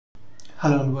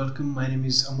Hello and welcome. My name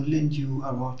is Amulya and you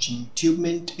are watching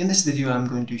TubeMint. In this video I'm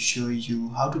going to show you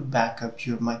how to back up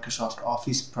your Microsoft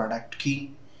Office product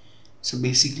key. So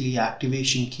basically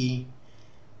activation key,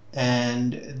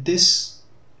 and this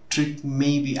trick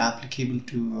may be applicable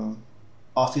to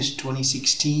Office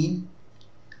 2016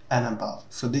 and above.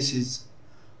 So this is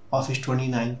Office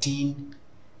 2019.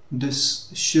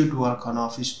 This should work on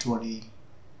Office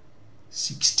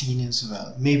 2016 as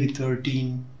well. Maybe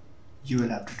 13. You will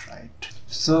have to try it.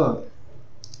 So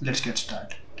let's get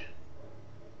started.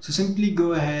 So simply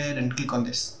go ahead and click on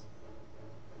this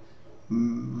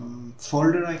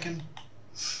folder icon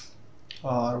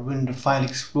or Windows File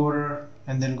Explorer,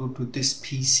 and then go to this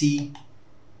PC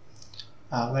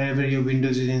wherever your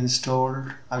Windows is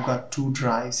installed. I've got two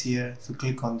drives here, so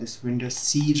click on this Windows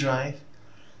C drive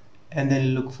and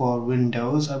then look for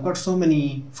Windows. I've got so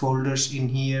many folders in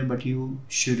here, but you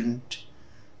shouldn't.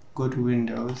 Go to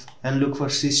Windows and look for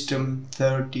System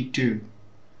 32.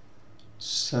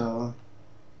 So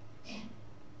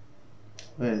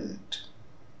where is it?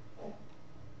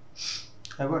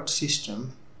 I got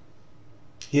System.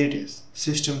 Here it is,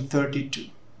 System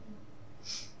 32.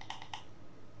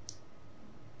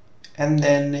 And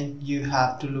then you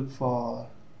have to look for,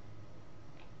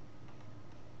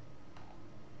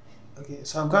 okay,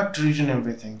 so I've got written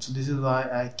everything, so this is why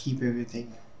I keep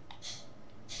everything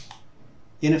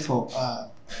in a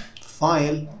file.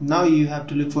 Now you have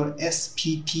to look for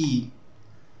SPP.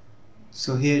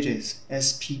 So here it is,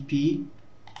 SPP.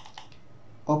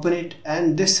 Open it,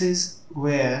 and this is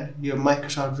where your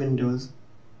Microsoft Windows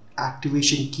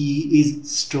activation key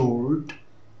is stored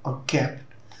or kept.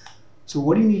 So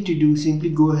what you need to do, simply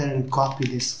go ahead and copy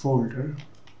this folder,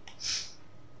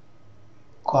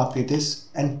 copy this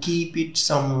and keep it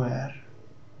somewhere,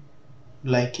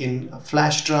 like in a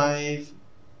flash drive,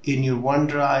 in your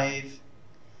OneDrive,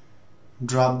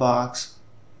 Dropbox,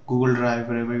 Google Drive,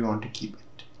 wherever you want to keep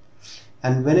it.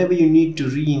 And whenever you need to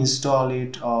reinstall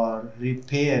it or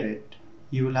repair it,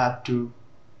 you will have to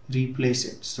replace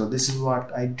it. So this is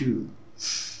what I do.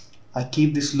 I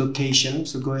keep this location.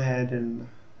 So go ahead and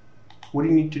what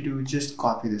you need to do is just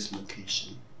copy this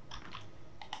location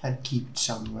and keep it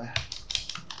somewhere.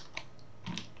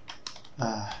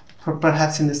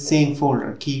 Perhaps in the same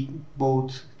folder. Keep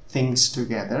both things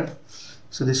together.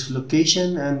 So this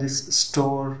location and this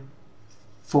store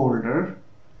folder,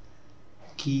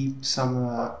 keep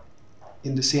some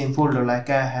in the same folder like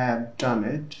I have done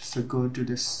it. So go to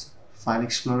this File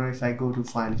Explorer. If I go to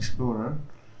File Explorer,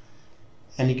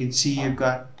 and you can see you've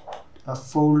got a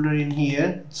folder in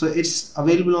here. So it's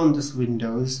available on this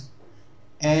Windows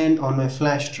and on my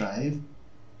flash drive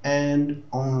and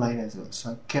online as well.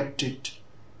 So I kept it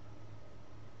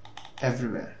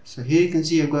everywhere. So here you can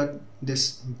see I've got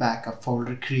this backup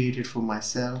folder created for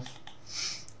myself,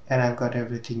 and I've got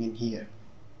everything in here.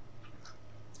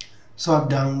 So I've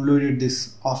downloaded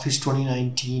this Office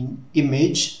 2019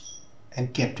 image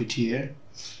and kept it here,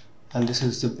 and this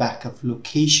is the backup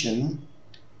location,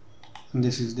 and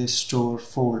this is the store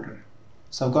folder.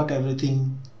 So I've got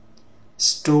everything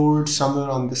stored somewhere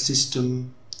on the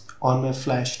system, on my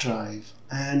flash drive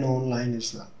and online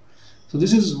as well. So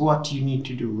this is what you need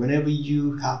to do whenever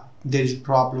there is a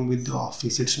problem with the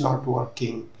Office. It's not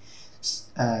working.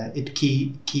 It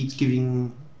keeps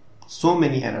giving so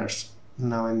many errors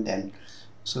now and then.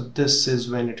 So this is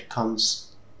when it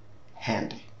comes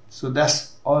handy. So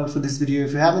that's all for this video.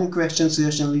 If you have any questions,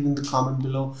 suggestions, leave in the comment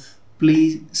below.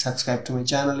 Please subscribe to my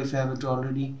channel if you haven't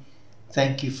already.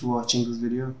 Thank you for watching this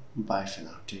video. Bye for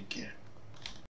now. Take care.